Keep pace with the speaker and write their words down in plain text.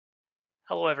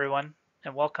Hello everyone,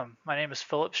 and welcome. My name is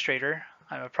Phillip Strader.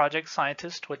 I'm a project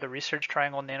scientist with the Research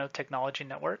Triangle Nanotechnology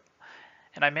Network,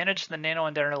 and I manage the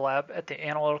Nanoindentation Lab at the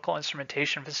Analytical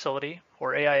Instrumentation Facility,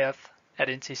 or AIF, at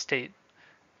NC State.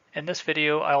 In this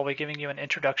video, I'll be giving you an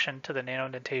introduction to the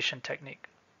nanoindentation technique.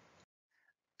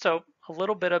 So, a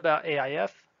little bit about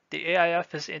AIF. The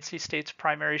AIF is NC State's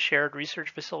primary shared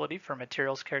research facility for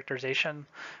materials characterization.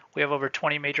 We have over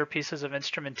 20 major pieces of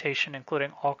instrumentation,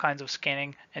 including all kinds of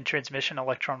scanning and transmission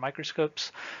electron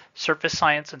microscopes, surface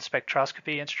science and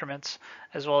spectroscopy instruments,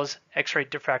 as well as X-ray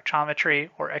diffractometry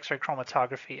or X-ray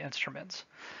chromatography instruments.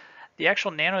 The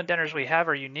actual nanoindenters we have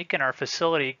are unique in our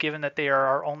facility, given that they are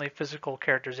our only physical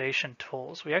characterization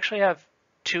tools. We actually have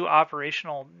two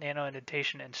operational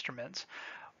nanoindentation instruments.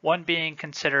 One being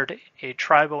considered a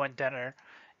triboindenter,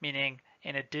 meaning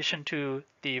in addition to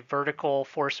the vertical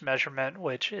force measurement,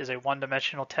 which is a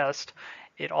one-dimensional test,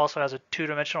 it also has a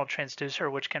two-dimensional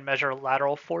transducer which can measure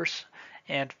lateral force,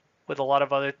 and with a lot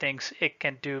of other things, it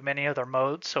can do many other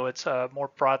modes, so it's a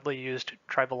more broadly used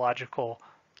tribological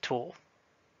tool.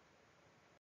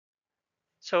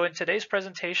 So in today's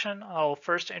presentation, I'll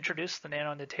first introduce the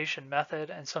nanoindentation method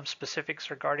and some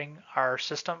specifics regarding our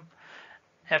system.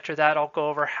 After that, I'll go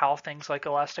over how things like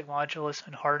elastic modulus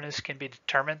and hardness can be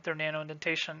determined through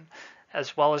nanoindentation,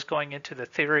 as well as going into the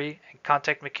theory and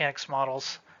contact mechanics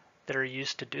models that are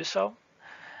used to do so.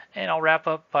 And I'll wrap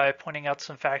up by pointing out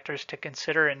some factors to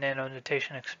consider in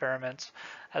nanoindentation experiments,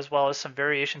 as well as some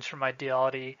variations from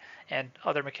ideality and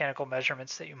other mechanical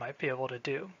measurements that you might be able to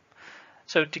do.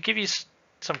 So to give you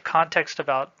some context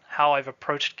about how I've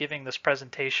approached giving this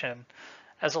presentation,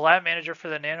 as a lab manager for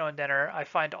the nanoindenter, I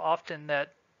find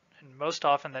most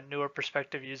often that newer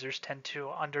prospective users tend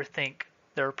to underthink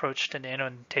their approach to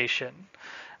nanoindentation.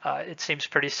 It seems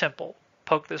pretty simple.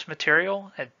 Poke this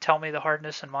material and tell me the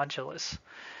hardness and modulus.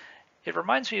 It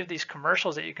reminds me of these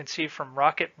commercials that you can see from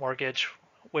Rocket Mortgage,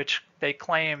 which they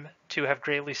claim to have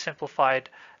greatly simplified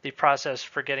the process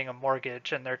for getting a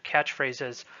mortgage, and their catchphrase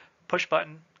is push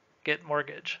button, get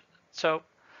mortgage. So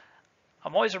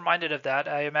I'm always reminded of that.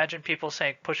 I imagine people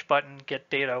saying push button,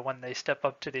 get data when they step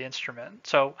up to the instrument.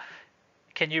 So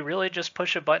can you really just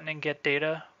push a button and get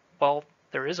data? Well,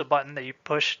 there is a button that you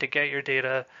push to get your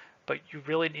data, but you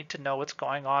really need to know what's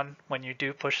going on when you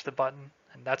do push the button,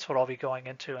 and that's what I'll be going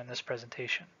into in this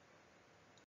presentation.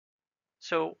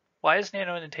 So why is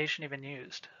nanoindentation even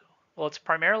used? Well, it's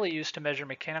primarily used to measure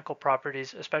mechanical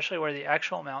properties, especially where the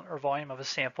actual amount or volume of a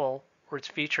sample or its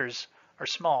features are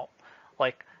small,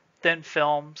 like thin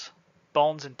films,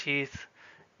 bones and teeth,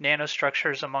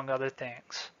 nanostructures, among other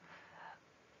things.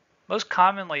 Most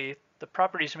commonly, the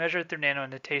properties measured through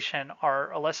nanoindentation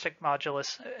are elastic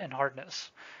modulus and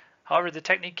hardness. However, the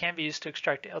technique can be used to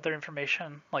extract other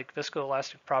information like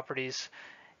viscoelastic properties,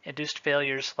 induced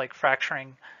failures like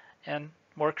fracturing, and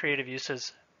more creative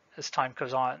uses as time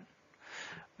goes on.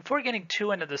 Before getting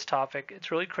too into this topic, it's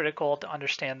really critical to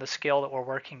understand the scale that we're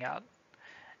working at.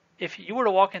 If you were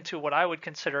to walk into what I would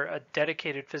consider a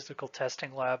dedicated physical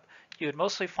testing lab, you would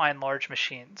mostly find large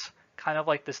machines, kind of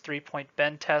like this 3-point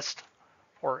bend test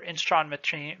or Instron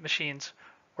machines,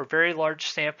 where very large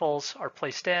samples are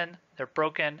placed in, they're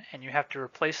broken, and you have to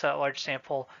replace that large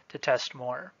sample to test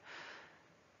more.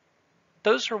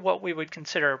 Those are what we would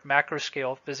consider macro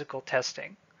scale physical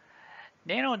testing.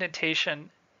 Nanoindentation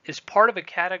is part of a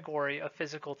category of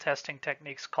physical testing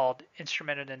techniques called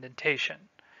instrumented indentation.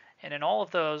 And in all of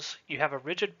those, you have a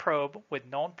rigid probe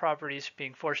with known properties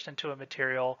being forced into a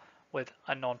material with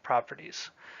unknown properties.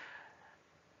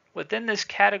 Within this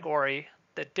category,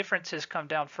 the differences come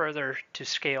down further to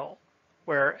scale,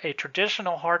 where a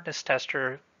traditional hardness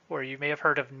tester, where you may have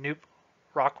heard of Knoop,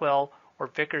 Rockwell, or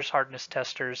Vickers hardness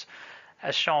testers,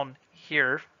 as shown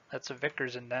here, that's a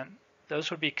Vickers indent, those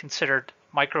would be considered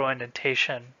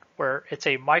microindentation, where it's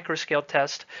a microscale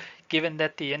test given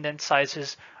that the indent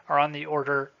sizes are on the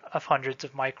order of hundreds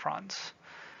of microns.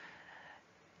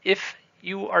 If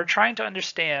you are trying to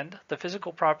understand the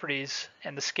physical properties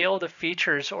and the scale of the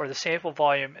features or the sample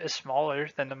volume is smaller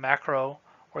than the macro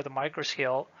or the micro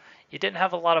scale, you didn't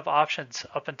have a lot of options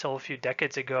up until a few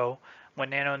decades ago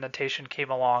when nanoindentation came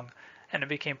along and it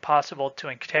became possible to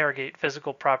interrogate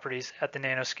physical properties at the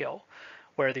nanoscale,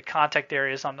 where the contact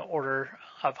area is on the order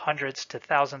of hundreds to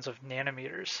thousands of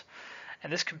nanometers.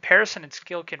 And this comparison in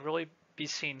scale can really be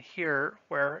seen here,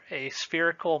 where a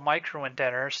spherical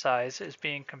microindenter size is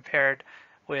being compared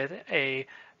with a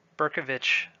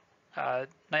Berkovich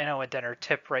nanoindenter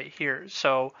tip right here.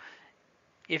 So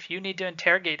if you need to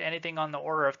interrogate anything on the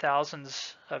order of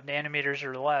thousands of nanometers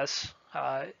or less,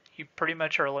 you pretty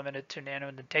much are limited to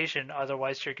nanoindentation.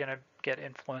 Otherwise, you're going to get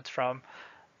influence from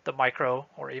the micro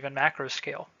or even macro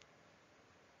scale.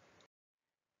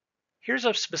 Here's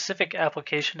a specific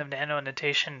application of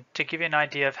nanoindentation to give you an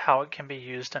idea of how it can be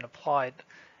used and applied.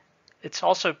 It's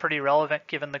also pretty relevant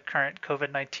given the current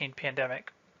COVID-19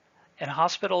 pandemic. In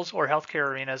hospitals or healthcare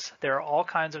arenas, there are all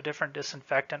kinds of different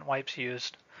disinfectant wipes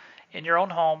used. In your own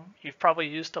home, you've probably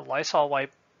used a Lysol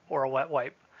wipe or a wet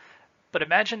wipe. But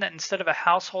imagine that instead of a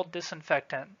household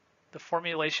disinfectant, the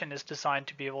formulation is designed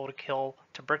to be able to kill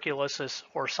tuberculosis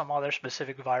or some other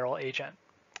specific viral agent.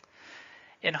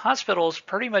 In hospitals,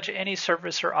 pretty much any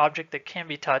surface or object that can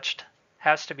be touched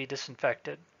has to be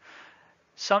disinfected.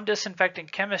 Some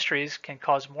disinfectant chemistries can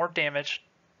cause more damage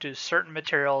to certain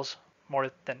materials more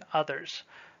than others.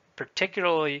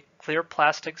 Particularly clear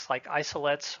plastics like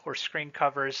isolates or screen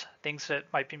covers, things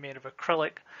that might be made of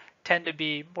acrylic, tend to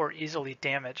be more easily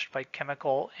damaged by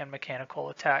chemical and mechanical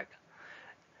attack.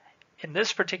 In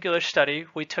this particular study,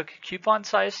 we took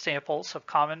coupon-sized samples of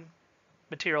common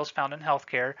materials found in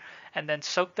healthcare and then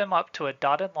soaked them up to a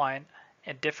dotted line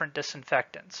in different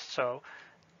disinfectants. So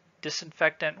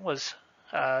disinfectant was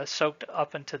soaked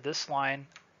up into this line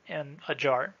in a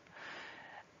jar.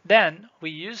 Then we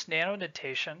used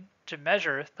nanoindentation to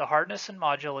measure the hardness and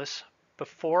modulus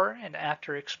before and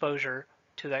after exposure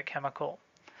to that chemical.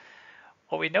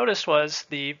 What we noticed was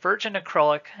the virgin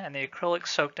acrylic and the acrylic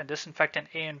soaked in disinfectant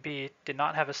A and B did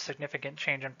not have a significant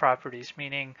change in properties,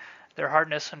 meaning their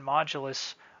hardness and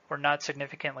modulus were not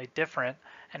significantly different,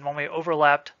 and when we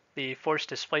overlapped the force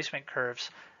displacement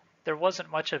curves, there wasn't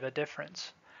much of a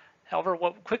difference. However,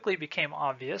 what quickly became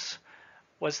obvious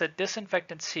was that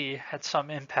disinfectant C had some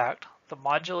impact. The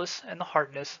modulus and the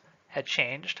hardness had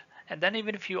changed, and then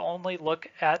even if you only look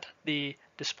at the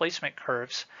displacement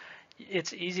curves,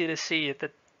 it's easy to see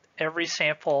that every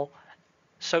sample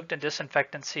soaked in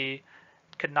disinfectant C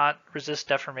could not resist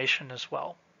deformation as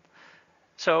well.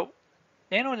 So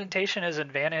nanoindentation is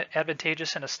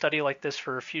advantageous in a study like this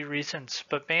for a few reasons,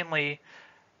 but mainly,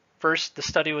 first, the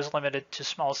study was limited to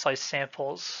small size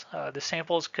samples. The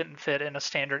samples couldn't fit in a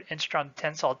standard instron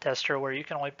tensile tester where you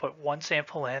can only put one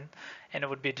sample in and it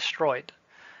would be destroyed.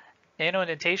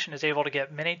 Nanoindentation is able to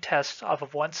get many tests off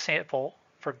of one sample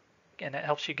and it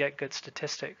helps you get good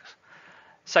statistics.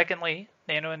 Secondly,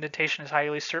 nanoindentation is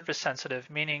highly surface sensitive,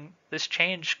 meaning this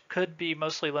change could be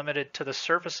mostly limited to the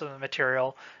surface of the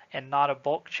material and not a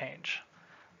bulk change.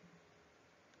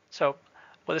 So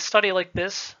with a study like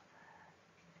this,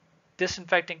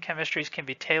 disinfectant chemistries can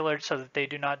be tailored so that they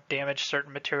do not damage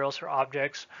certain materials or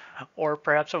objects, or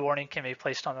perhaps a warning can be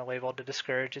placed on the label to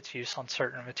discourage its use on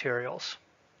certain materials.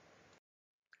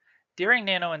 During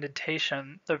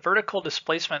nanoindentation, the vertical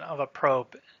displacement of a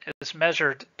probe is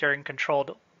measured during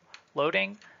controlled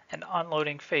loading and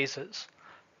unloading phases.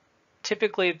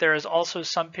 Typically, there is also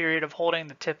some period of holding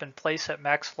the tip in place at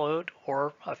max load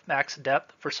or of max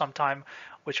depth for some time,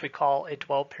 which we call a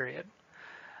dwell period.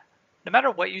 No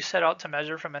matter what you set out to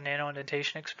measure from a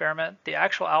nanoindentation experiment, the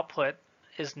actual output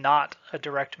is not a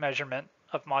direct measurement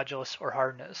of modulus or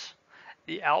hardness.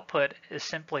 The output is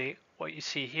simply what you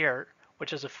see here,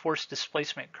 which is a force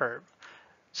displacement curve.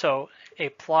 So a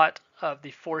plot of the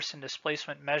force and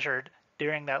displacement measured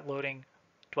during that loading,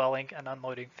 dwelling, and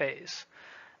unloading phase.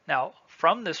 Now,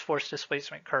 from this force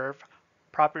displacement curve,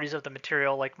 properties of the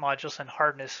material like modulus and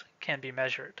hardness can be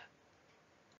measured.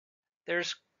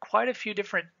 There's quite a few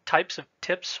different types of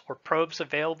tips or probes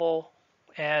available,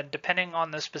 and depending on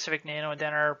the specific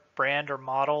nanoindenter brand or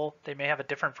model, they may have a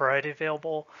different variety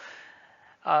available.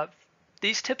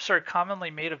 These tips are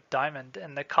commonly made of diamond,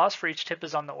 and the cost for each tip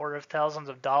is on the order of thousands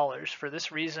of dollars. For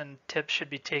this reason, tips should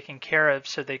be taken care of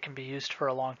so they can be used for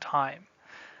a long time.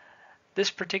 This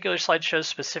particular slide shows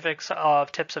specifics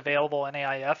of tips available in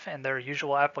AIF and their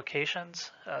usual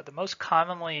applications. The most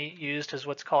commonly used is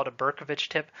what's called a Berkovich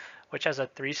tip, which has a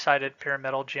three-sided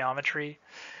pyramidal geometry.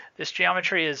 This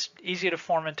geometry is easy to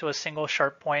form into a single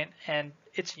sharp point, and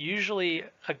it's usually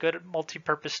a good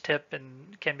multi-purpose tip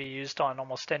and can be used on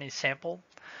almost any sample.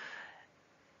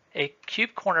 A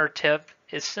cube corner tip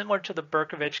is similar to the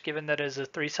Berkovich given that it is a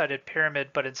three-sided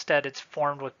pyramid, but instead it's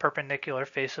formed with perpendicular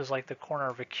faces like the corner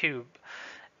of a cube.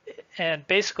 And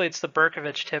basically it's the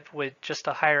Berkovich tip with just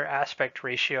a higher aspect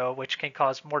ratio, which can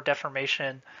cause more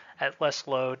deformation at less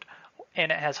load,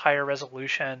 and it has higher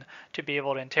resolution to be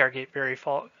able to interrogate very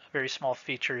small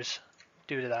features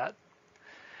due to that.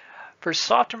 For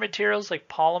softer materials like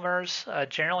polymers,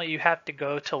 generally you have to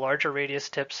go to larger radius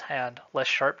tips and less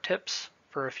sharp tips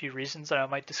for a few reasons that I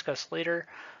might discuss later.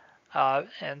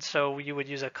 And so you would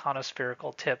use a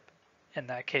conospherical tip in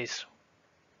that case.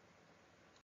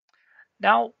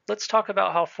 Now let's talk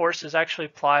about how force is actually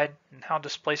applied and how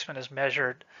displacement is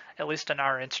measured, at least in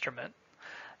our instrument.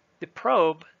 The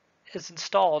probe is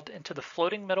installed into the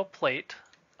floating middle plate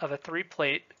of a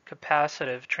 3-plate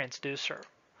capacitive transducer.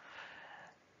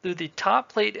 Through the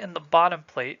top plate and the bottom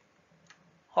plate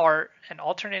are an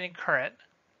alternating current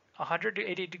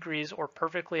 180 degrees or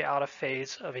perfectly out of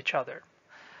phase of each other.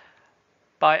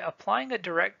 By applying a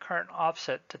direct current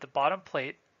offset to the bottom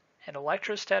plate, an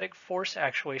electrostatic force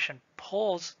actuation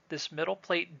pulls this middle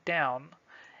plate down,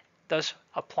 thus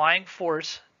applying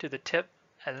force to the tip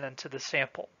and then to the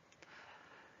sample.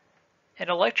 An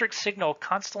electric signal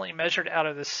constantly measured out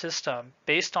of the system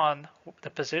based on the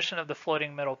position of the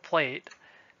floating middle plate,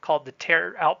 called the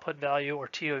tare output value or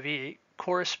TOV,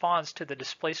 corresponds to the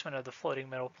displacement of the floating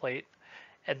middle plate,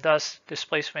 and thus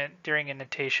displacement during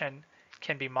indentation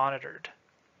can be monitored.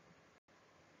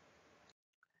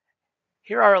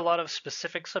 Here are a lot of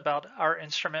specifics about our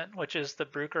instrument, which is the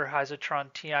Bruker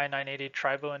Heisotron TI-980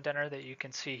 Tribo indenter that you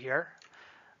can see here.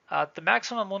 The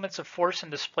maximum limits of force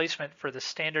and displacement for the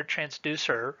standard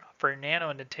transducer for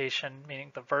nanoindentation,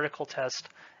 meaning the vertical test,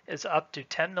 is up to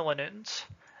 10 millinewtons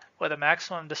with a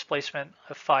maximum displacement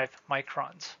of 5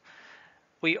 microns.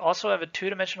 We also have a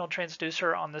 2-dimensional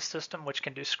transducer on this system which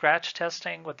can do scratch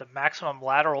testing with the maximum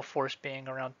lateral force being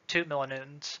around 2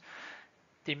 millinewtons,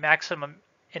 the maximum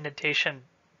indentation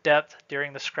depth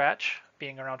during the scratch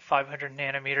being around 500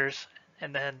 nanometers,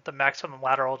 and then the maximum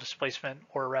lateral displacement,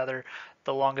 or rather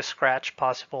the longest scratch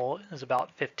possible, is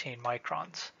about 15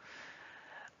 microns.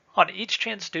 On each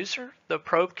transducer, the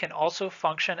probe can also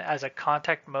function as a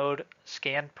contact mode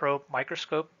scan probe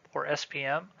microscope, or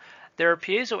SPM. There are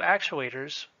piezo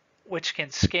actuators which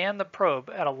can scan the probe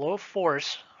at a low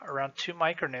force, around 2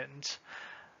 micronewtons,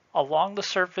 along the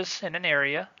surface in an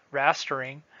area,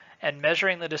 rastering, and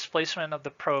measuring the displacement of the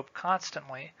probe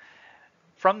constantly.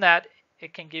 From that,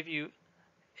 it can give you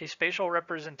a spatial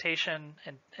representation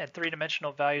and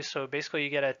 3-dimensional values, so basically you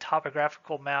get a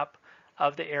topographical map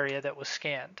of the area that was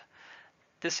scanned.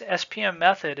 This SPM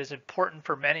method is important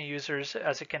for many users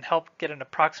as it can help get an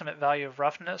approximate value of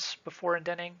roughness before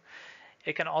indenting.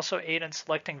 It can also aid in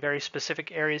selecting very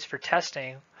specific areas for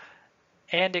testing,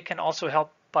 and it can also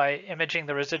help by imaging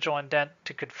the residual indent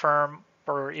to confirm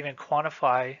or even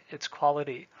quantify its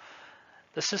quality.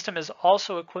 The system is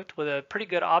also equipped with a pretty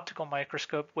good optical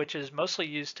microscope, which is mostly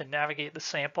used to navigate the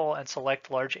sample and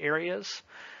select large areas,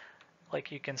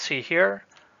 like you can see here.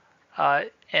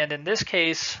 And in this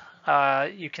case,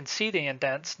 you can see the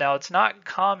indents. Now, it's not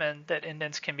common that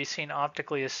indents can be seen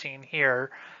optically as seen here,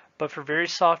 but for very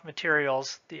soft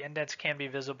materials, the indents can be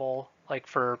visible, like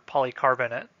for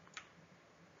polycarbonate.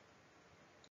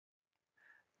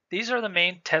 These are the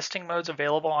main testing modes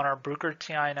available on our Bruker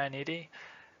TI-980.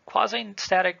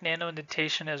 Quasi-static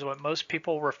nanoindentation is what most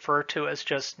people refer to as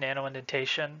just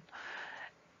nanoindentation.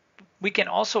 We can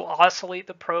also oscillate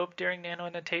the probe during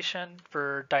nanoindentation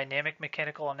for dynamic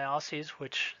mechanical analyses,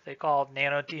 which they call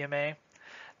nano-DMA.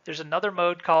 There's another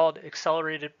mode called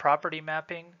accelerated property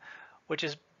mapping, which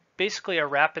is basically a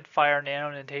rapid-fire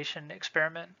nanoindentation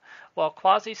experiment. While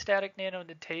quasi-static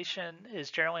nanoindentation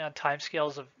is generally on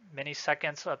timescales of many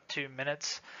seconds up to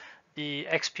minutes, the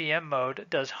XPM mode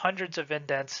does hundreds of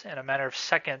indents in a matter of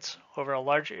seconds over a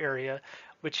large area,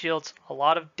 which yields a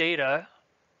lot of data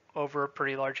over a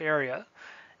pretty large area.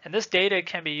 And this data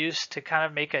can be used to kind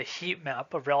of make a heat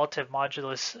map of relative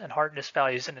modulus and hardness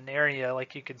values in an area,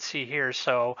 like you can see here.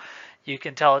 So you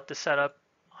can tell it to set up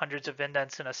hundreds of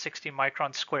indents in a 60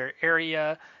 micron square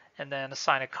area, and then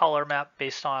assign a color map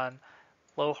based on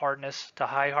low hardness to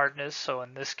high hardness. So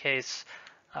in this case,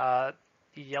 the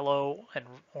yellow and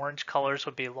orange colors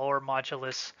would be lower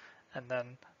modulus, and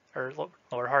then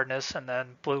lower hardness, and then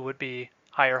blue would be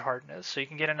higher hardness. So you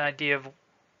can get an idea of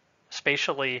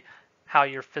spatially how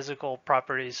your physical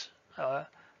properties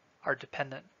are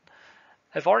dependent.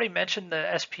 I've already mentioned the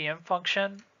SPM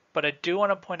function, but I do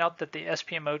want to point out that the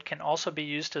SPM mode can also be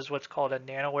used as what's called a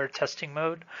nanoware testing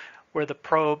mode, where the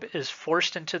probe is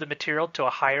forced into the material to a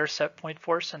higher set point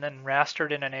force and then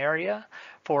rastered in an area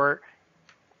for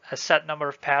a set number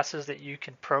of passes that you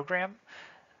can program.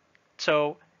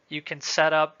 So you can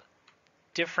set up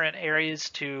different areas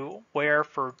to wear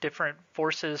for different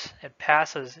forces and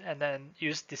passes, and then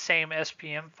use the same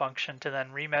SPM function to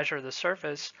then remeasure the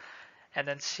surface and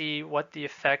then see what the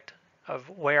effect of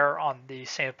wear on the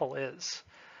sample is.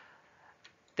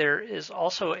 There is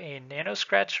also a nano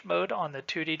scratch mode on the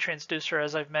 2D transducer,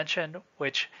 as I've mentioned,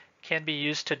 which can be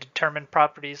used to determine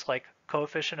properties like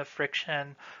coefficient of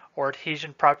friction or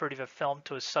adhesion property of a film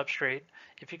to a substrate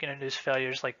if you can induce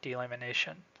failures like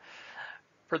delamination.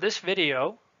 For this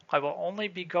video, I will only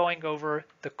be going over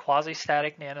the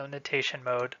quasi-static nanoindentation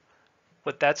mode.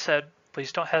 With that said,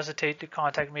 Please don't hesitate to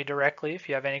contact me directly if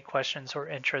you have any questions or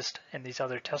interest in these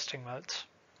other testing modes.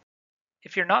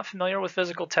 If you're not familiar with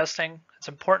physical testing, it's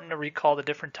important to recall the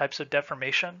different types of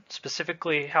deformation,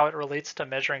 specifically how it relates to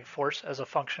measuring force as a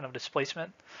function of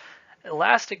displacement.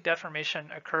 Elastic deformation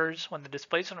occurs when the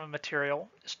displacement of a material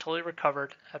is totally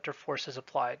recovered after force is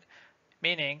applied,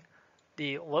 meaning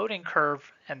the loading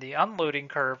curve and the unloading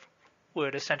curve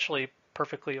would essentially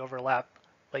perfectly overlap,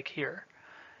 like here.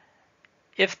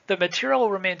 If the material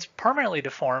remains permanently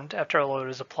deformed after a load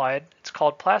is applied, it's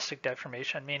called plastic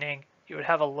deformation, meaning you would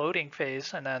have a loading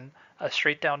phase and then a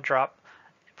straight down drop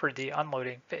for the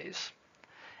unloading phase.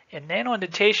 In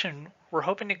nanoindentation, we're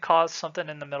hoping to cause something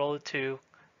in the middle of the two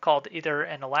called either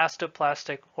an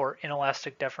elastoplastic or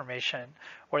inelastic deformation,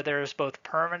 where there is both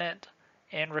permanent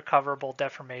and recoverable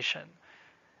deformation.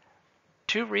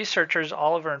 Two researchers,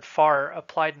 Oliver and Farr,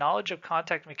 applied knowledge of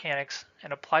contact mechanics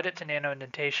and applied it to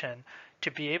nanoindentation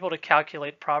to be able to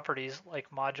calculate properties like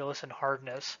modulus and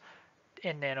hardness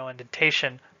in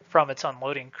nanoindentation from its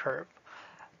unloading curve.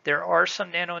 There are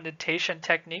some nanoindentation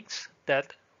techniques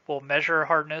that will measure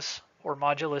hardness or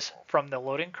modulus from the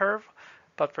loading curve,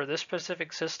 but for this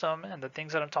specific system and the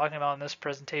things that I'm talking about in this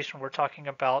presentation, we're talking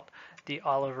about the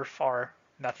Oliver-Farr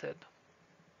method.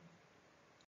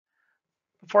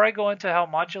 Before I go into how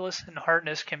modulus and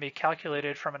hardness can be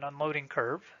calculated from an unloading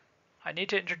curve, I need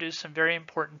to introduce some very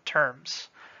important terms.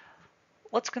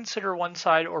 Let's consider one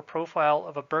side or profile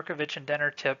of a Berkovich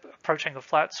indenter tip approaching a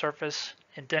flat surface,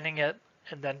 indenting it,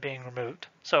 and then being removed.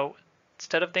 So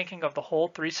instead of thinking of the whole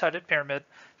three-sided pyramid,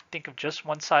 think of just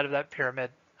one side of that pyramid,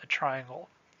 a triangle.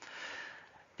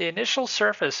 The initial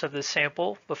surface of this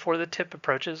sample before the tip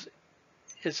approaches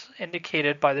is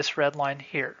indicated by this red line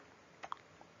here.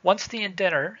 Once the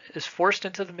indenter is forced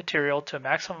into the material to a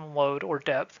maximum load or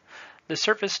depth, the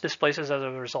surface displaces as a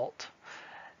result.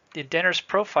 The indenter's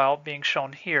profile being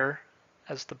shown here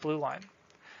as the blue line.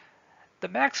 The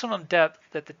maximum depth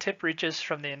that the tip reaches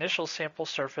from the initial sample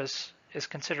surface is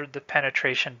considered the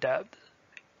penetration depth,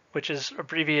 which is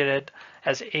abbreviated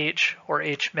as H or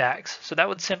H max. So that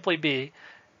would simply be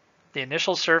the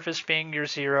initial surface being your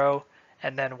zero,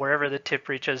 and then wherever the tip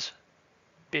reaches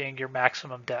being your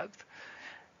maximum depth.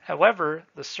 However,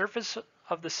 the surface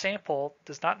of the sample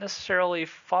does not necessarily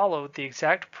follow the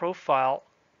exact profile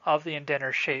of the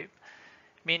indenter shape,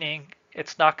 meaning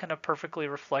it's not going to perfectly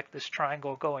reflect this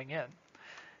triangle going in.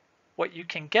 What you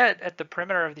can get at the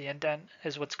perimeter of the indent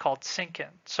is what's called sink-in.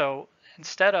 So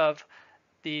instead of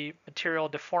the material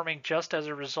deforming just as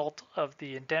a result of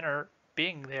the indenter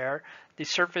being there, the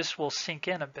surface will sink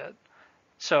in a bit.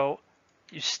 So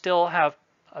you still have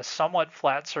a somewhat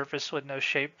flat surface with no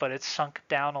shape, but it's sunk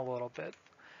down a little bit.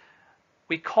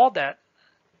 We call that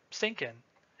sink-in,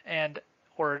 and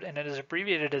it is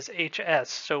abbreviated as HS.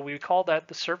 So we call that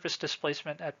the surface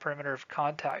displacement at perimeter of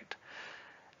contact.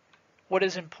 What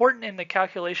is important in the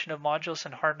calculation of modulus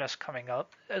and hardness coming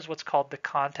up is what's called the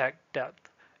contact depth,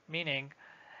 meaning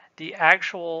the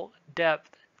actual depth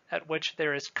at which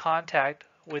there is contact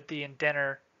with the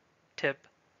indenter tip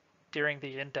during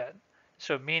the indent.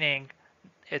 So meaning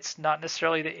it's not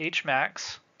necessarily the H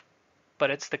max, but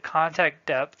it's the contact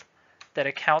depth that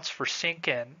accounts for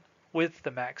sink-in with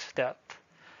the max depth.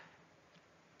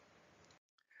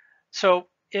 So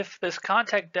if this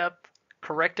contact depth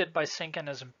corrected by sink-in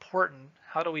is important,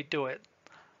 how do we do it?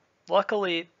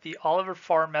 Luckily, the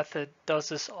Oliver-Farr method does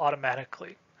this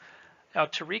automatically. Now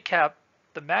to recap,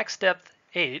 the max depth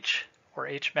H, or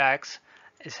H max,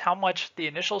 is how much the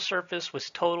initial surface was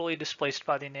totally displaced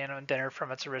by the nanoindenter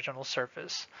from its original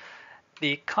surface.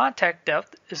 The contact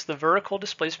depth is the vertical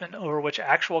displacement over which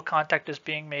actual contact is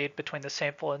being made between the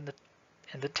sample and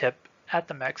the tip at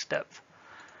the max depth.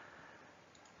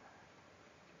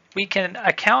 We can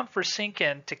account for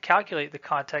sink-in to calculate the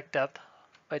contact depth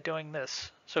by doing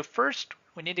this. So first,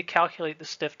 we need to calculate the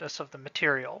stiffness of the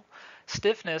material.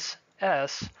 Stiffness,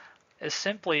 S, is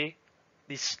simply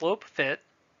the slope fit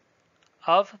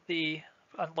of the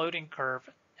unloading curve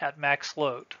at max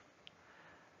load.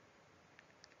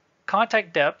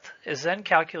 Contact depth is then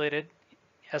calculated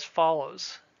as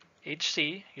follows.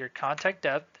 HC, your contact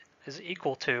depth, is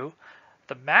equal to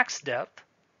the max depth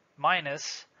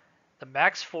minus the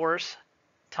max force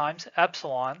times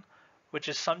epsilon, which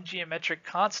is some geometric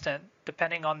constant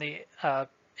depending on the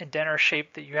indenter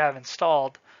shape that you have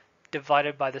installed,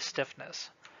 divided by the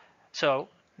stiffness. So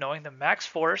knowing the max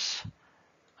force,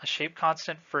 a shape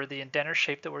constant for the indenter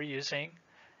shape that we're using,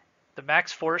 the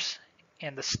max force,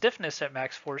 and the stiffness at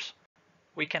max force,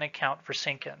 we can account for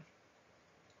sink-in.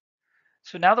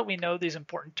 So now that we know these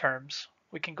important terms,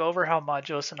 we can go over how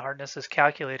modulus and hardness is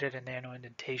calculated in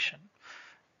nanoindentation.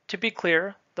 To be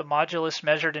clear, the modulus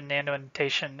measured in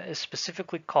nanoindentation is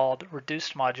specifically called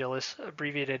reduced modulus,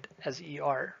 abbreviated as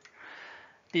ER.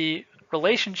 The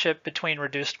relationship between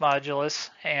reduced modulus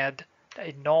and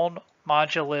a known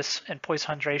modulus and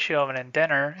Poisson's ratio of an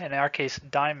indenter, in our case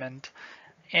diamond,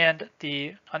 and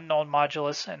the unknown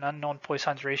modulus and unknown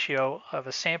Poisson's ratio of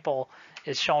a sample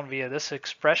is shown via this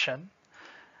expression.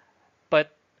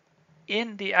 But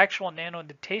in the actual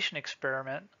nanoindentation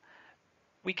experiment,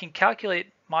 we can calculate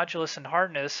modulus and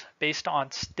hardness based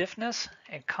on stiffness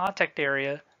and contact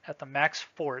area at the max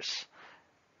force.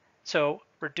 So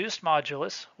reduced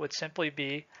modulus would simply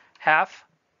be half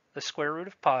the square root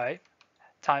of pi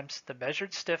times the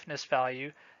measured stiffness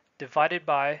value divided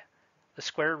by the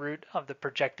square root of the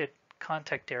projected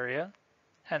contact area.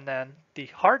 And then the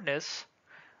hardness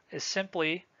is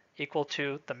simply equal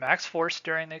to the max force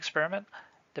during the experiment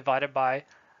divided by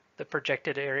the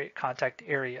projected area, contact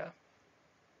area.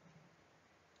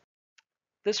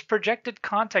 This projected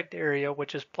contact area,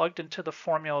 which is plugged into the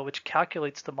formula which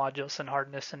calculates the modulus and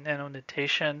hardness in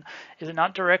nanoindentation, is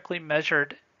not directly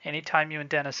measured anytime you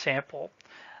indent a sample.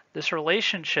 This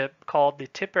relationship, called the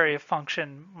tip area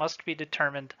function, must be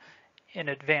determined in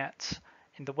advance.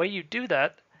 And the way you do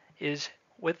that is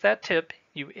with that tip,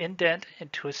 you indent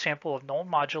into a sample of known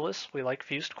modulus, we like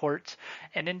fused quartz,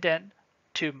 and indent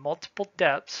to multiple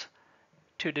depths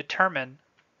to determine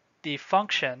the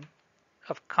function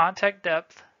of contact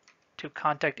depth to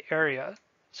contact area.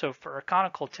 So for a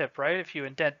conical tip, right, if you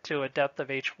indent to a depth of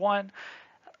H1,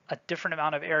 a different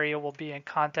amount of area will be in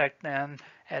contact then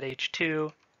at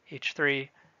H2, H3,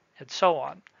 and so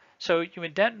on. So you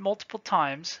indent multiple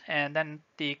times, and then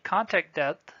the contact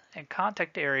depth and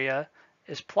contact area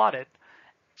is plotted.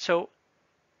 So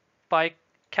by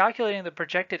calculating the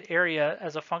projected area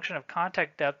as a function of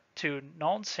contact depth to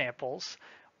known samples,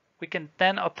 we can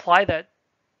then apply that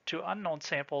to unknown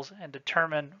samples and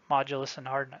determine modulus and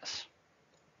hardness.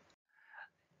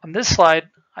 On this slide,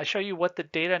 I show you what the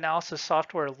data analysis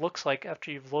software looks like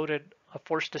after you've loaded a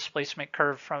force displacement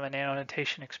curve from a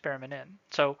nanoindentation experiment in.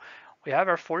 So we have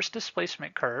our force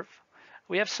displacement curve.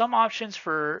 We have some options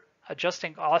for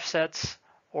adjusting offsets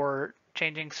or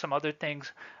changing some other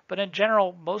things, but in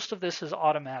general, most of this is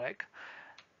automatic.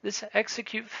 This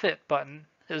execute fit button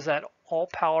is that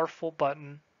all-powerful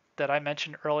button that I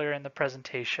mentioned earlier in the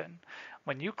presentation.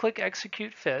 When you click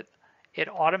execute fit, it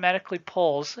automatically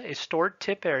pulls a stored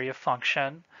tip area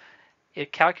function.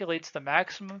 It calculates the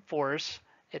maximum force,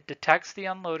 it detects the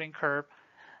unloading curve,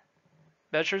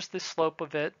 measures the slope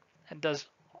of it, and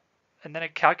then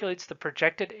it calculates the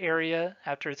projected area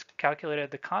after it's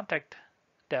calculated the contact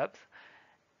depth.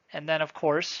 And then of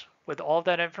course, with all of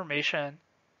that information,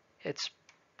 it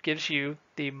gives you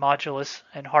the modulus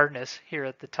and hardness here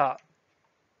at the top.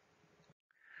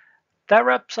 That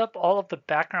wraps up all of the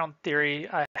background theory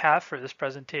I have for this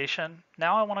presentation.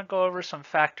 Now I want to go over some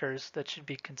factors that should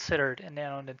be considered in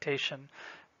nanoindentation,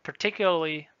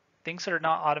 particularly things that are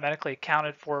not automatically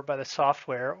accounted for by the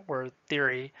software or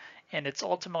theory, and it's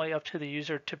ultimately up to the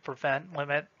user to prevent,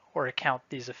 limit, or account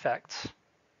these effects.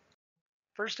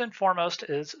 First and foremost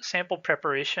is sample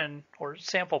preparation or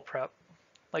sample prep.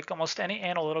 Like almost any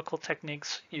analytical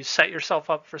techniques, you set yourself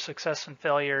up for success and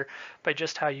failure by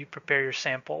just how you prepare your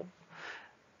sample.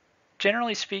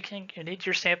 Generally speaking, you need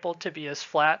your sample to be as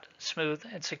flat, smooth,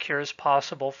 and secure as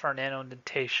possible for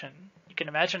nanoindentation. You can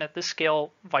imagine at this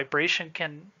scale, vibration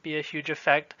can be a huge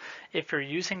effect. If you're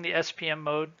using the SPM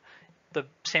mode, the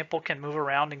sample can move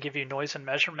around and give you noise and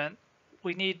measurement.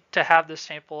 We need to have the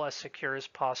sample as secure as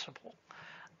possible.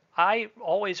 I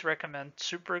always recommend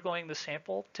supergluing the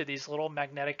sample to these little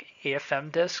magnetic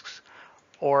AFM discs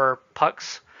or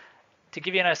pucks. To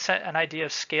give you an idea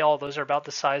of scale, those are about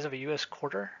the size of a US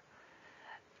quarter.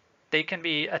 They can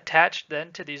be attached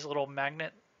then to these little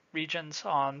magnet regions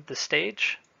on the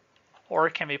stage, or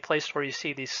it can be placed where you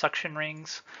see these suction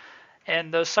rings.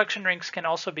 And those suction rings can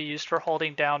also be used for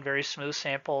holding down very smooth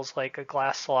samples like a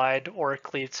glass slide or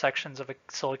cleaved sections of a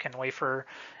silicon wafer.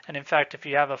 And in fact, if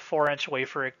you have a 4-inch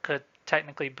wafer, it could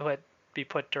technically be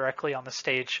put directly on the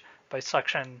stage by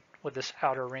suction with this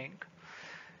outer ring.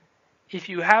 If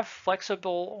you have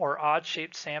flexible or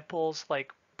odd-shaped samples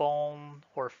like bone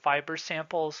or fiber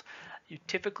samples, you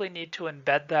typically need to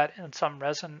embed that in some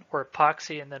resin or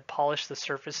epoxy and then polish the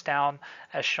surface down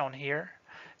as shown here.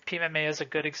 PMMA is a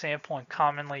good example and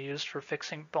commonly used for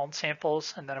fixing bone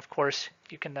samples, and then of course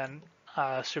you can then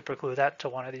super glue that to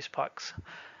one of these pucks.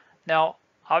 Now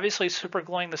obviously super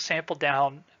gluing the sample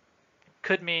down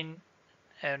could mean,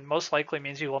 and most likely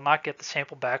means, you will not get the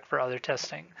sample back for other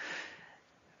testing.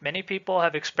 Many people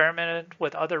have experimented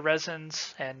with other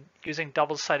resins and using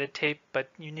double-sided tape, but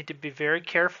you need to be very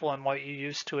careful in what you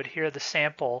use to adhere the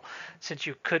sample, since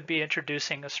you could be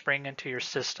introducing a spring into your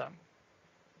system.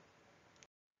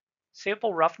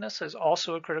 Sample roughness is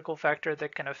also a critical factor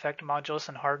that can affect modulus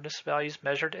and hardness values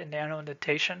measured in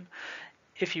nanoindentation.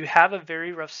 If you have a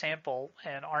very rough sample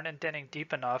and aren't indenting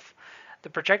deep enough, the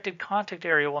projected contact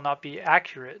area will not be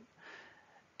accurate.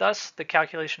 Thus, the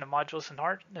calculation of modulus and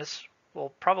hardness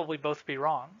will probably both be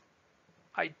wrong.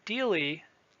 Ideally,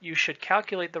 you should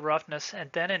calculate the roughness and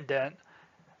then indent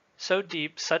so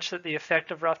deep such that the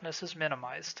effect of roughness is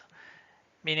minimized,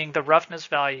 meaning the roughness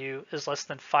value is less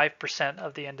than 5%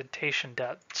 of the indentation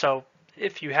depth. So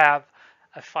if you have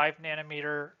a 5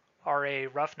 nanometer RA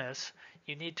roughness,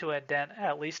 you need to indent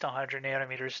at least 100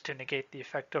 nanometers to negate the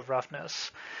effect of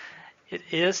roughness. It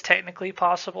is technically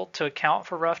possible to account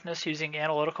for roughness using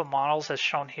analytical models as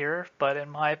shown here, but in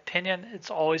my opinion, it's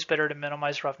always better to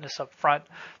minimize roughness up front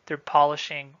through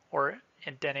polishing or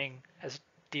indenting as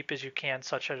deep as you can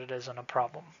such that it isn't a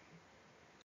problem.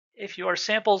 If your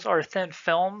samples are thin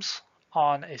films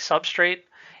on a substrate,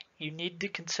 you need to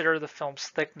consider the film's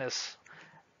thickness.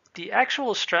 The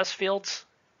actual stress fields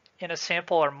in a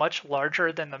sample are much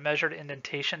larger than the measured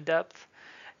indentation depth.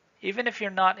 Even if you're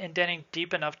not indenting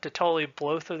deep enough to totally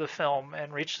blow through the film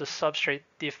and reach the substrate,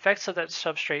 the effects of that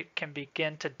substrate can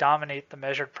begin to dominate the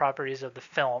measured properties of the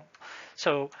film.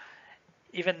 So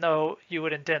even though you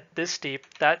would indent this deep,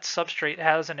 that substrate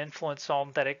has an influence on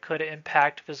that it could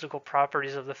impact physical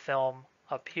properties of the film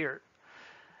up here.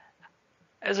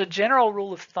 As a general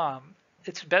rule of thumb,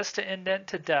 it's best to indent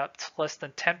to depths less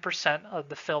than 10% of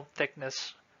the film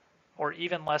thickness, or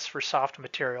even less for soft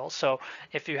materials. So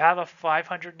if you have a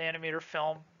 500 nanometer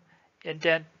film,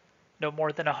 indent no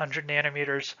more than 100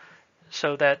 nanometers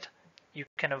so that you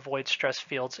can avoid stress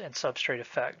fields and substrate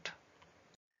effect.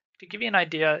 To give you an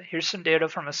idea, here's some data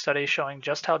from a study showing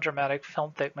just how dramatic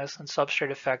film thickness and substrate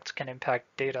effects can impact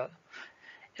data.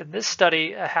 In this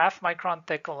study, a half micron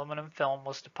thick aluminum film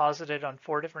was deposited on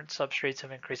 4 different substrates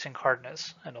of increasing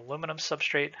hardness: an aluminum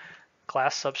substrate,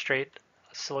 glass substrate,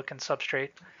 a silicon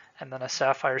substrate, and then a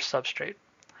sapphire substrate.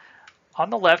 On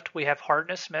the left, we have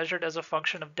hardness measured as a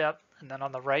function of depth, and then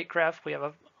on the right graph, we have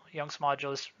a Young's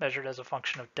modulus measured as a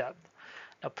function of depth.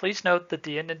 Now please note that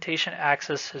the indentation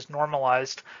axis is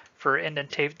normalized for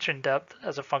indentation depth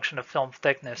as a function of film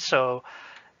thickness. So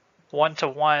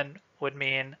 1:1 would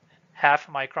mean half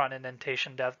micron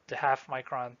indentation depth to half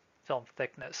micron film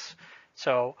thickness.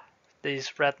 So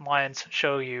these red lines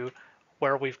show you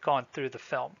where we've gone through the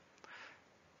film.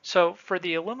 So for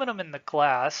the aluminum and the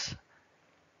glass,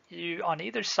 on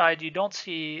either side you don't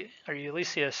see, or you at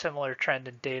least see a similar trend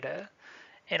in data.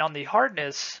 And on the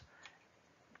hardness,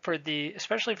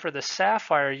 especially for the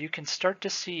sapphire, you can start to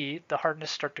see the hardness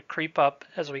start to creep up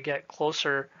as we get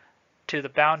closer to the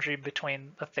boundary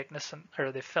between the thickness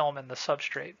or the film and the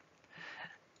substrate.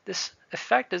 This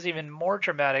effect is even more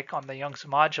dramatic on the Young's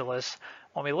modulus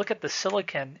when we look at the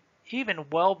silicon. Even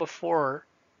well before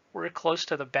we're close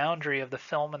to the boundary of the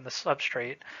film and the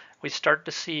substrate, we start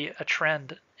to see a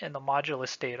trend in the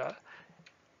modulus data.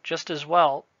 Just as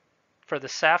well, for the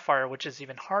sapphire, which is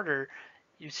even harder,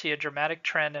 you see a dramatic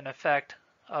trend and effect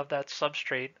of that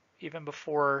substrate even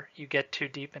before you get too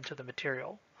deep into the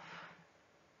material.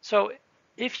 So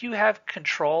if you have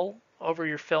control over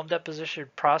your film deposition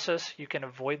process, you can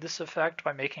avoid this effect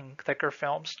by making thicker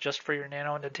films just for your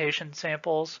nanoindentation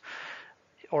samples.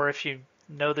 Or if you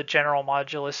know the general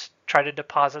modulus, try to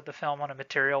deposit the film on a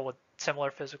material with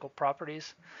similar physical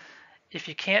properties. If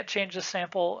you can't change the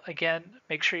sample, again,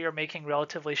 make sure you're making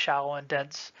relatively shallow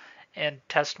indents and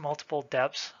test multiple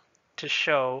depths to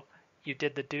show you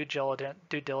did the due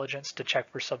diligence to check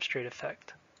for substrate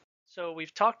effect. So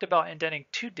we've talked about indenting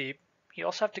too deep. You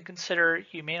also have to consider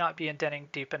you may not be indenting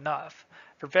deep enough.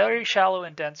 For very shallow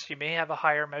indents, you may have a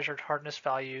higher measured hardness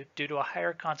value due to a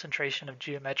higher concentration of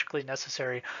geometrically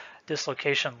necessary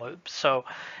dislocation loops. So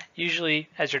usually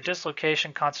as your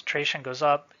dislocation concentration goes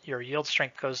up, your yield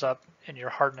strength goes up and your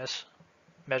hardness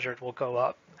measured will go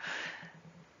up.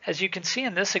 As you can see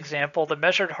in this example, the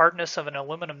measured hardness of an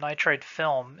aluminum nitride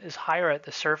film is higher at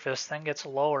the surface, then gets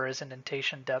lower as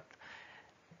indentation depth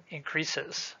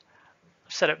increases.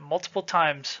 I've said it multiple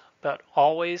times, but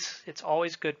it's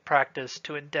always good practice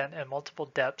to indent at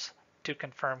multiple depths to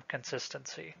confirm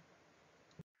consistency.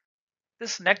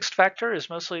 This next factor is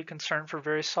mostly a concern for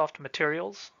very soft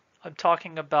materials. I'm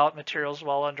talking about materials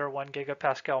well under 1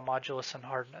 gigapascal modulus and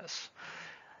hardness.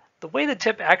 The way the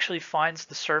tip actually finds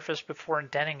the surface before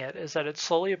indenting it is that it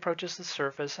slowly approaches the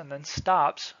surface and then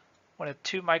stops when a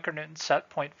 2 micronewton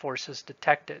set point force is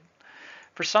detected.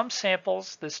 For For some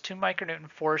samples, this 2 micronewton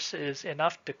force is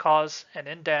enough to cause an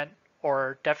indent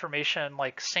or deformation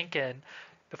like sink in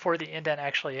before the indent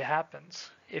actually happens.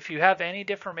 If you have any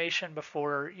deformation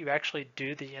before you actually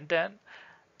do the indent,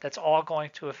 that's all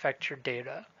going to affect your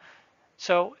data.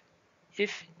 So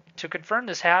if to confirm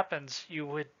this happens, you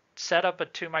would set up a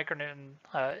 2 micronewton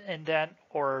indent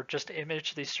or just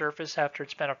image the surface after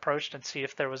it's been approached and see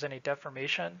if there was any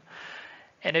deformation.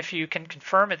 And if you can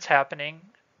confirm it's happening,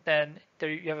 then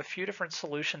you have a few different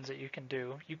solutions that you can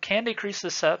do. You can decrease the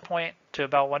set point to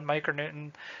about 1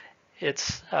 micronewton.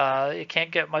 It can't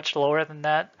get much lower than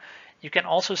that. You can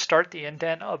also start the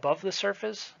indent above the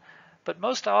surface, but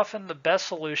most often the best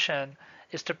solution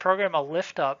is to program a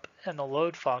lift up in the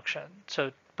load function.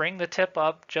 So bring the tip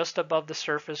up just above the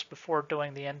surface before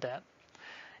doing the indent.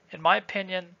 In my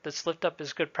opinion, this lift up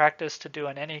is good practice to do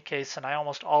in any case, and I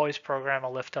almost always program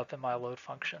a lift up in my load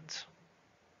functions.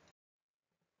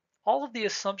 All of the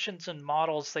assumptions and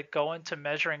models that go into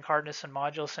measuring hardness and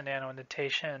modulus in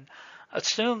nanoindentation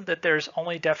assume that there's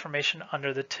only deformation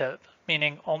under the tip,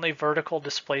 meaning only vertical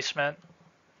displacement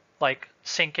like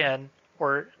sink in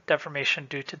or deformation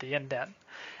due to the indent.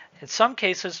 In some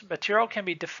cases, material can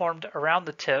be deformed around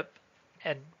the tip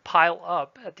and pile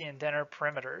up at the indenter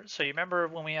perimeter. So you remember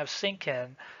when we have sink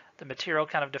in, the material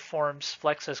kind of deforms,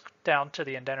 flexes down to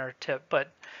the indenter tip.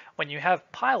 But when you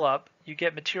have pile up, you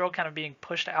get material kind of being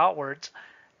pushed outwards,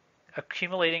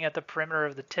 accumulating at the perimeter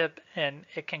of the tip, and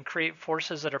it can create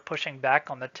forces that are pushing back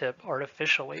on the tip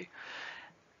artificially.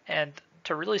 And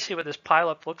to really see what this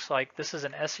pileup looks like, this is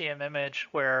an SEM image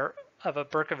of a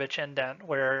Berkovich indent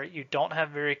where you don't have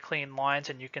very clean lines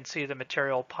and you can see the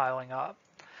material piling up.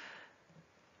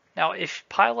 Now, if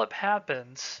pileup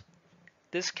happens,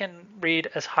 this can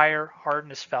read as higher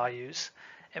hardness values.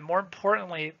 And more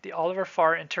importantly, the Oliver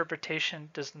Farr interpretation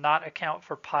does not account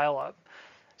for pileup.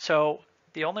 So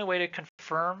the only way to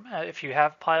confirm if you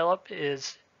have pileup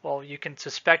is, well, you can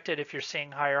suspect it if you're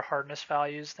seeing higher hardness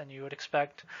values than you would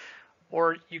expect,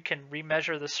 or you can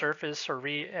remeasure the surface or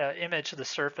re-image the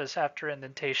surface after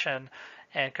indentation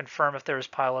and confirm if there is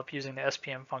pileup using the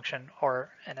SPM function or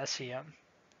an SEM.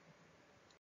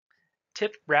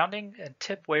 Tip rounding and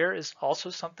tip wear is also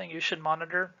something you should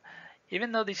monitor.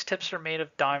 Even though these tips are made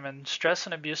of diamond, stress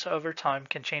and abuse over time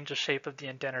can change the shape of the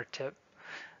indenter tip.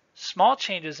 Small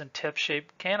changes in tip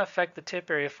shape can affect the tip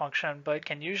area function, but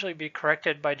can usually be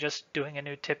corrected by just doing a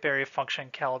new tip area function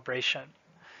calibration.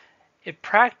 In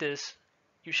practice,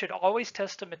 you should always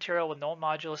test a material with known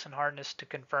modulus and hardness to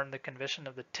confirm the condition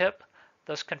of the tip,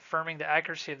 thus confirming the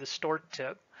accuracy of the stored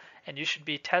tip. And you should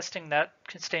be testing that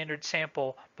standard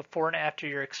sample before and after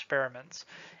your experiments.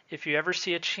 If you ever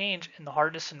see a change in the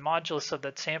hardness and modulus of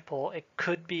that sample, it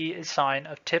could be a sign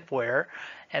of tip wear,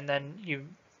 and then you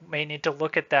may need to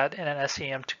look at that in an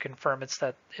SEM to confirm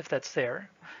if that's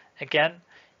there. Again,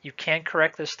 you can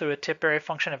correct this through a tip area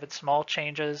function if it's small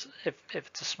changes, if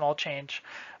it's a small change,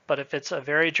 but if it's a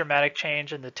very dramatic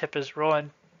change and the tip is ruined,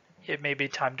 it may be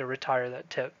time to retire that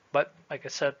tip. But like I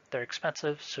said, they're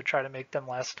expensive, so try to make them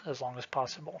last as long as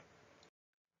possible.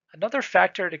 Another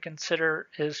factor to consider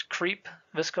is creep,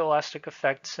 viscoelastic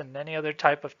effects, and any other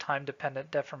type of time-dependent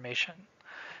deformation.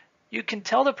 You can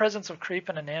tell the presence of creep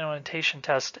in a nanoindentation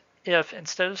test if,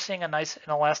 instead of seeing a nice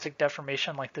inelastic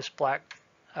deformation like this black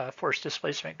force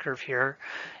displacement curve here,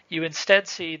 you instead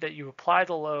see that you apply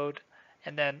the load,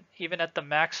 and then even at the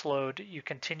max load, you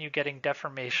continue getting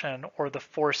deformation, or the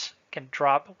force can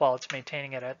drop while it's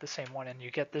maintaining it at the same one, and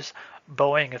you get this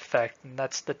bowing effect, and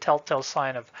that's the telltale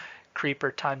sign of creep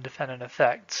or time-dependent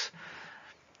effects.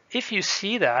 If you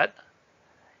see that,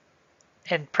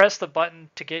 and press the button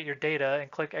to get your data and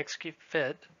click execute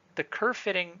fit, the curve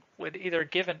fitting would either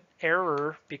give an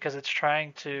error because it's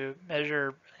trying to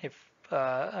measure if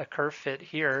a curve fit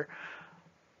here,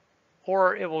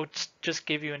 or it will just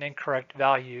give you an incorrect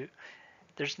value.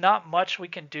 There's not much we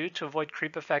can do to avoid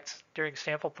creep effects during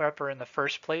sample prep or in the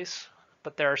first place,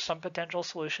 but there are some potential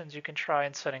solutions you can try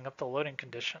in setting up the loading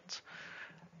conditions.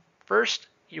 First,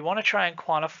 you want to try and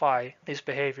quantify these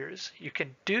behaviors. You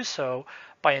can do so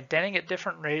by indenting at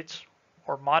different rates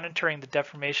or monitoring the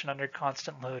deformation under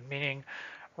constant load, meaning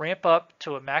ramp up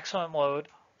to a maximum load,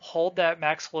 hold that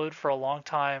max load for a long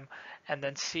time, and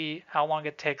then see how long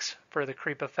it takes for the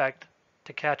creep effect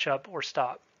to catch up or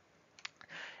stop.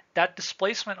 That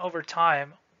displacement over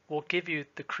time will give you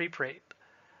the creep rate.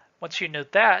 Once you know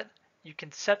that, you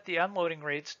can set the unloading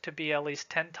rates to be at least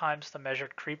 10 times the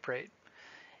measured creep rate.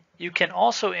 You can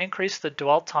also increase the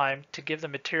dwell time to give the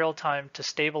material time to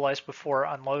stabilize before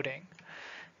unloading.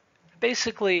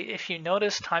 Basically, if you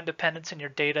notice time dependence in your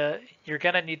data, you're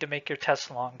going to need to make your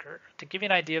tests longer. To give you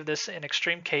an idea of this, in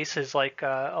extreme cases like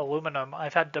aluminum,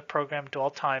 I've had to program dwell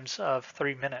times of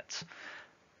 3 minutes.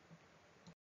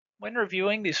 When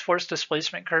reviewing these force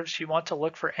displacement curves, you want to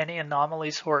look for any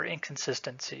anomalies or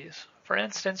inconsistencies. For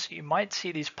instance, you might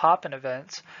see these pop-in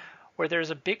events where there's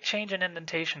a big change in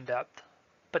indentation depth,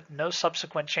 but no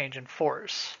subsequent change in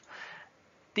force.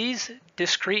 These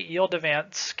discrete yield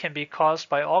events can be caused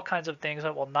by all kinds of things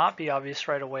that will not be obvious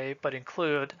right away, but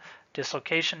include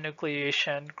dislocation,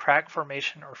 nucleation, crack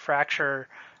formation or fracture,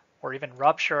 or even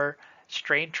rupture,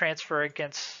 strain transfer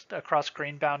across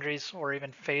grain boundaries, or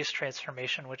even phase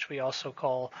transformation, which we also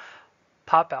call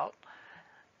pop-out.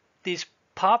 These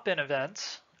pop-in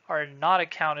events are not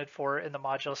accounted for in the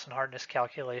modulus and hardness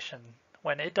calculation.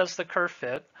 When it does the curve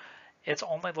fit, it's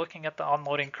only looking at the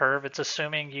unloading curve. It's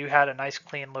assuming you had a nice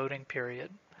clean loading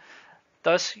period.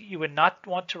 Thus, you would not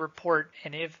want to report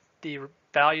any of the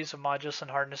values of modulus and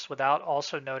hardness without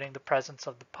also noting the presence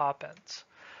of the pop-ins.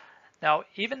 Now,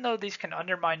 even though these can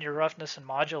undermine your roughness and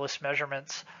modulus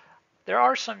measurements, there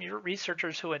are some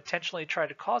researchers who intentionally try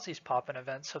to cause these pop-in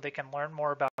events so they can learn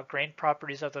more about grain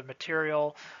properties of the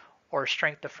material or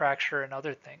strength of fracture and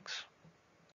other things.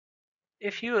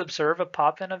 If you observe a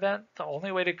pop-in event, the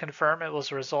only way to confirm it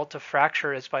was a result of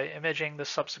fracture is by imaging the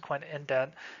subsequent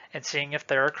indent and seeing if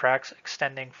there are cracks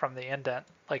extending from the indent,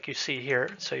 like you see here.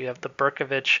 So you have the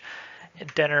Berkovich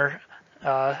indenter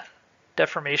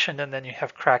deformation, and then you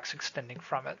have cracks extending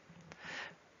from it.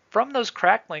 From those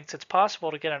crack lengths, it's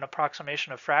possible to get an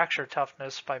approximation of fracture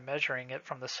toughness by measuring it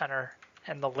from the center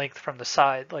and the length from the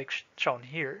side, like shown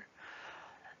here.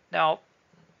 Now,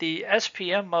 the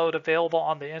SPM mode available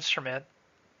on the instrument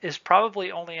is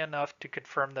probably only enough to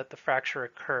confirm that the fracture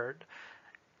occurred.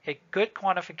 A good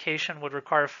quantification would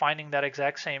require finding that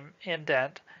exact same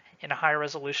indent in a high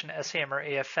resolution SEM or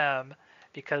AFM,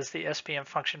 because the SPM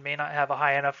function may not have a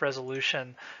high enough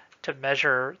resolution to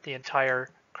measure the entire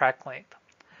crack length.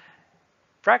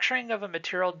 Fracturing of a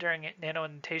material during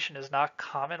nanoindentation is not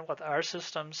common with our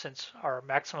system since our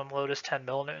maximum load is 10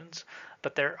 millinewtons,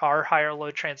 but there are higher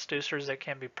load transducers that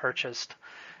can be purchased.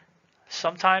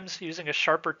 Sometimes using a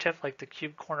sharper tip like the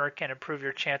cube corner can improve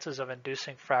your chances of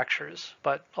inducing fractures,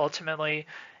 but ultimately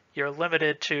you're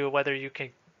limited to whether you can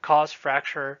cause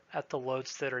fracture at the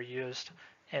loads that are used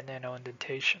in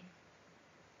nanoindentation.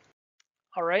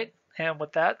 All right, and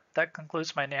with that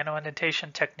concludes my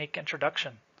nanoindentation technique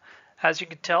introduction. As you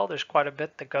can tell, there's quite a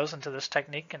bit that goes into this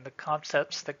technique, and the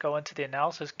concepts that go into the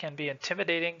analysis can be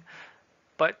intimidating,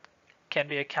 but can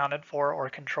be accounted for or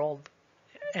controlled.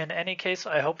 In any case,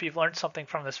 I hope you've learned something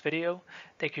from this video.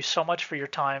 Thank you so much for your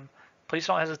time. Please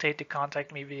don't hesitate to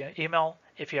contact me via email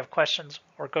if you have questions,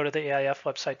 or go to the AIF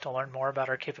website to learn more about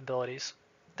our capabilities.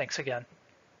 Thanks again.